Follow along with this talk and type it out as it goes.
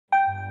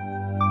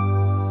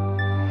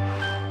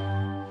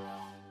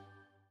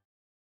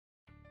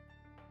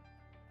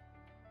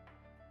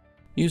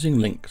Using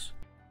links.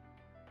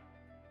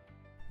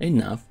 In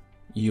NAV,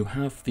 you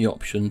have the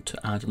option to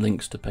add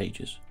links to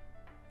pages.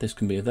 This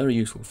can be a very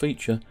useful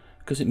feature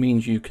because it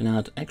means you can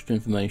add extra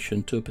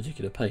information to a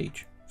particular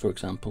page, for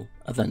example,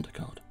 a vendor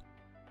card.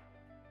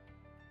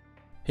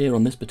 Here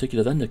on this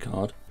particular vendor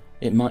card,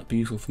 it might be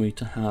useful for me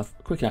to have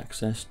quick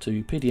access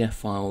to PDF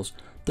files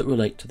that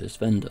relate to this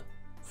vendor,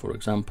 for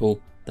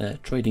example, their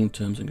trading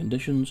terms and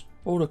conditions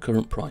or a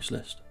current price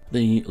list.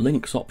 The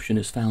links option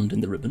is found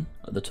in the ribbon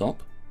at the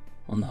top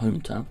on the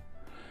Home tab,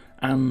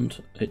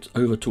 and it's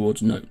over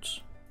towards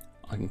Notes.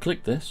 I can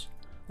click this,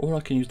 or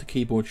I can use the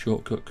keyboard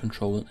shortcut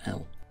Ctrl and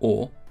L,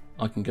 or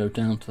I can go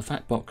down to the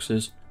fact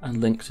boxes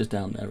and links is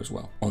down there as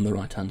well on the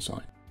right hand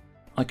side.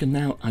 I can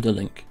now add a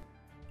link.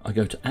 I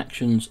go to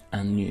Actions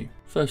and New.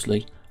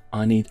 Firstly,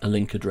 I need a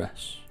link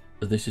address.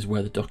 This is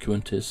where the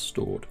document is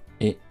stored.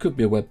 It could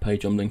be a web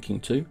page I'm linking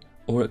to,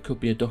 or it could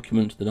be a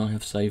document that I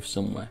have saved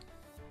somewhere.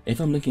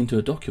 If I'm linking to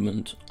a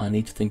document, I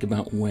need to think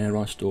about where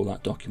I store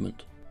that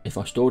document. If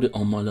I stored it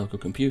on my local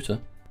computer,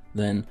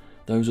 then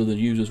those other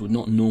users would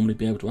not normally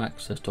be able to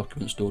access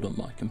documents stored on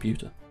my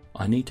computer.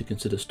 I need to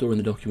consider storing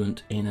the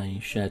document in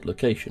a shared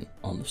location,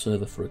 on the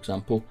server for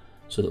example,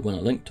 so that when I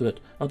link to it,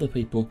 other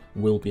people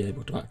will be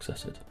able to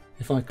access it.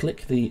 If I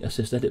click the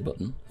Assist Edit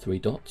button, 3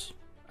 dots,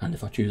 and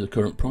if I choose the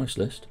current price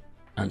list,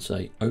 and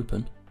say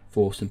Open,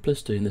 for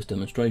simplicity in this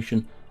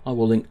demonstration, I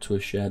will link to a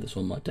share that's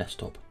on my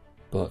desktop,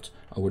 but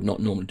I would not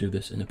normally do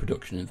this in a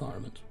production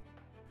environment.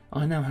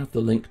 I now have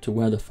the link to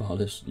where the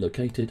file is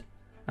located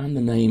and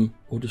the name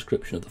or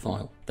description of the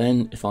file.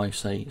 Then if I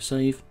say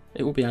Save,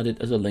 it will be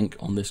added as a link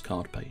on this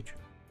card page.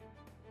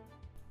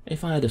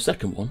 If I add a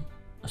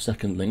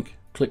second link,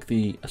 click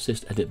the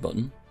Assist Edit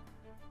button,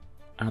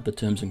 add the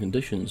Terms and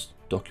Conditions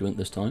document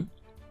this time,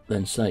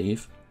 then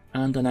Save,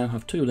 and I now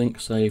have 2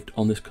 links saved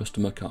on this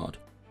customer card.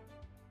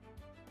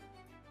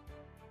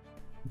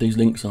 These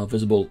links are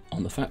visible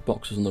on the fact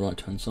boxes on the right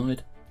hand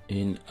side,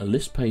 in a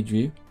list page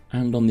view,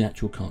 and on the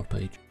actual card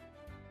page.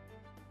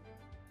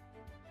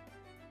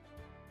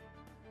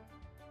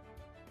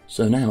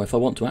 So now if I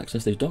want to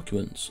access these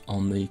documents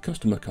on the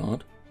customer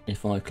card,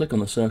 if I click on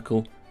the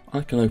circle,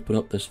 I can open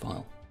up this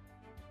file.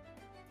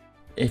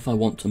 If I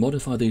want to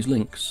modify these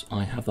links,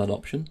 I have that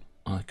option.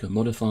 I can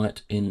modify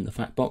it in the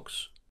fact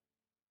box,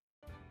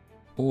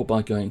 or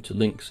by going to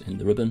Links in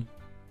the ribbon,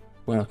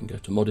 where I can go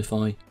to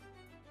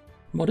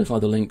modify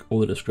the link or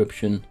the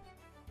description,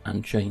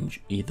 and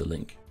change either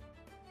link.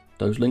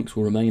 Those links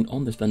will remain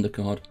on this vendor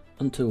card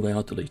until they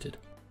are deleted.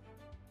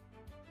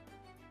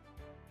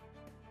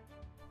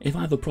 If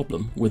I have a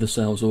problem with a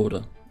sales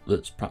order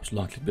that's perhaps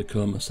likely to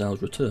become a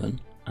sales return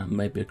and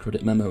maybe a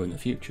credit memo in the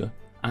future,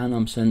 and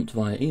I'm sent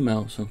via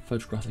email some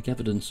photographic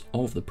evidence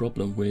of the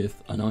problem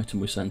with an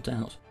item we sent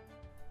out,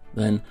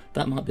 then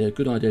that might be a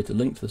good idea to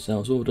link to the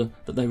sales order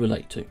that they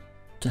relate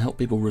to help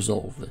people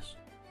resolve this.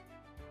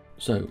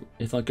 So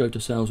if I go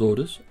to Sales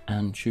Orders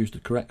and choose the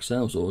correct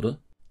sales order,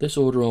 this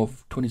order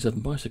of 27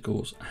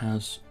 bicycles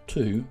has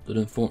 2 that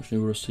unfortunately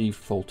were received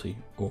faulty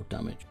or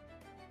damaged.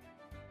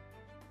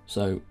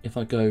 So if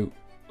I go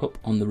up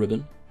on the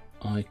ribbon,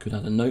 I could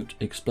add a note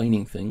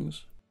explaining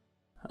things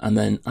and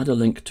then add a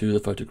link to the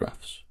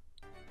photographs.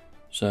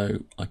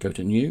 So I go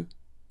to New,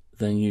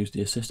 then use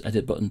the Assist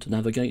Edit button to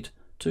navigate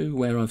to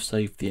where I've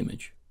saved the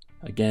image.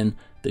 Again,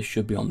 this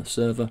should be on the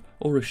server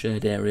or a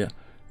shared area,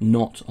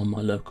 not on my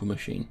local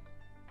machine.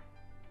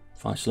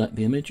 If I select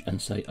the image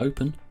and say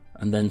Open,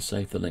 and then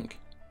save the link.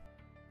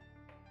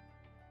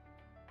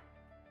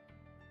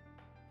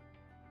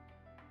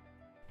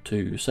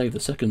 To save the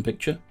second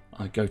picture,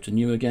 I go to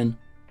New again,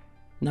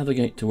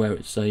 navigate to where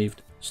it's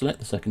saved, select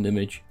the second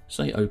image,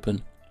 say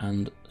Open,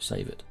 and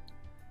save it.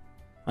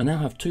 I now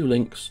have 2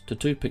 links to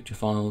 2 picture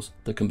files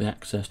that can be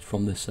accessed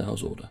from this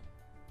sales order.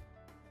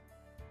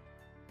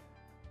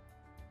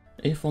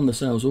 If on the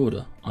sales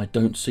order I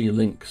don't see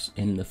links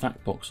in the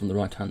fact box on the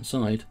right hand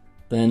side,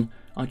 then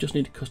I just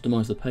need to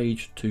customize the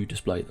page to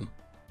display them.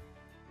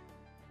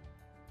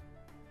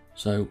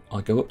 So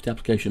I go up to the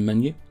application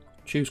menu,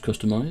 choose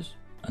Customize,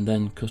 and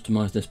then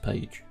customize this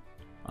page.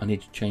 I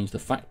need to change the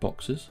fact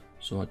boxes,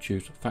 so I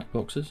choose fact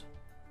boxes,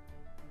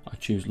 I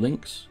choose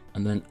links,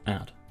 and then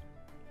add,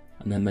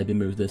 and then maybe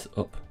move this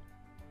up,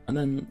 and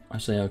then I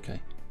say OK.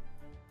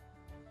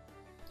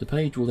 The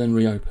page will then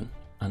reopen,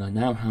 and I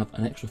now have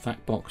an extra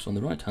fact box on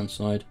the right hand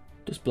side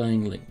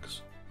displaying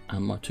links,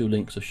 and my 2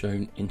 links are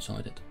shown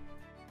inside it.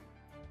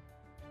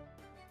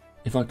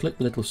 If I click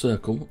the little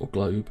circle or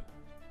globe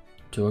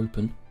to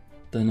open,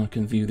 then I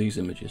can view these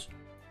images.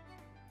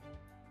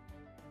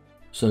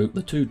 So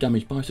the 2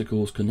 damaged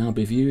bicycles can now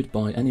be viewed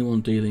by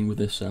anyone dealing with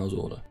this sales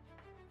order.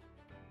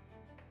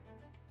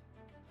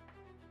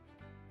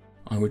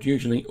 I would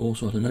usually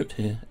also add a note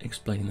here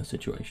explaining the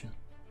situation.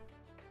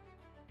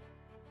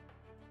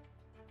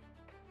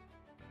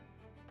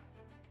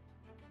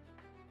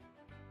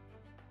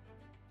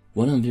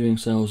 When I'm viewing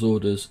sales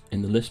orders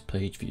in the list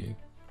page view,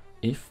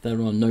 if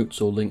there are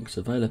notes or links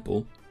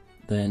available,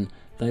 then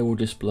they will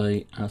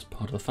display as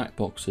part of the fact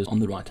boxes on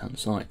the right hand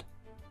side,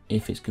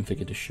 if it's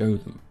configured to show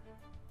them.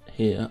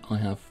 Here I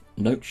have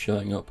notes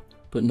showing up,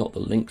 but not the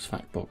links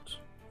fact box.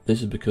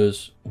 This is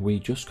because we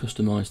just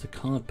customized the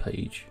card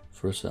page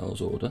for a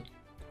sales order,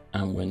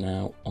 and we're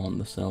now on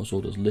the sales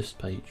orders list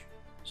page.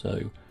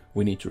 So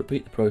we need to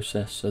repeat the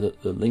process so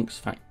that the links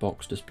fact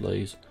box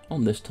displays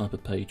on this type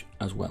of page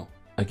as well.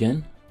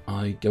 Again,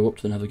 I go up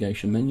to the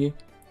navigation menu,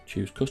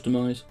 choose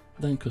customize,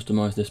 then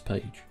customize this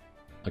page.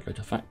 I go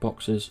to fact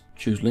boxes,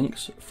 choose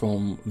links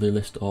from the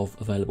list of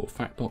available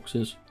fact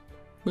boxes,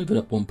 move it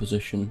up one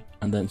position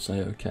and then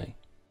say OK.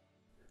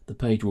 The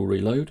page will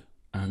reload,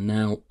 and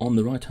now on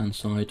the right hand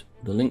side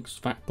the links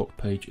fact box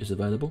page is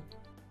available,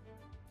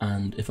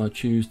 and if I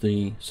choose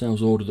the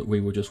sales order that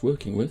we were just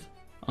working with,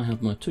 I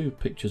have my two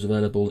pictures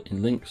available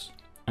in links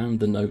and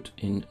the note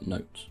in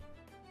notes.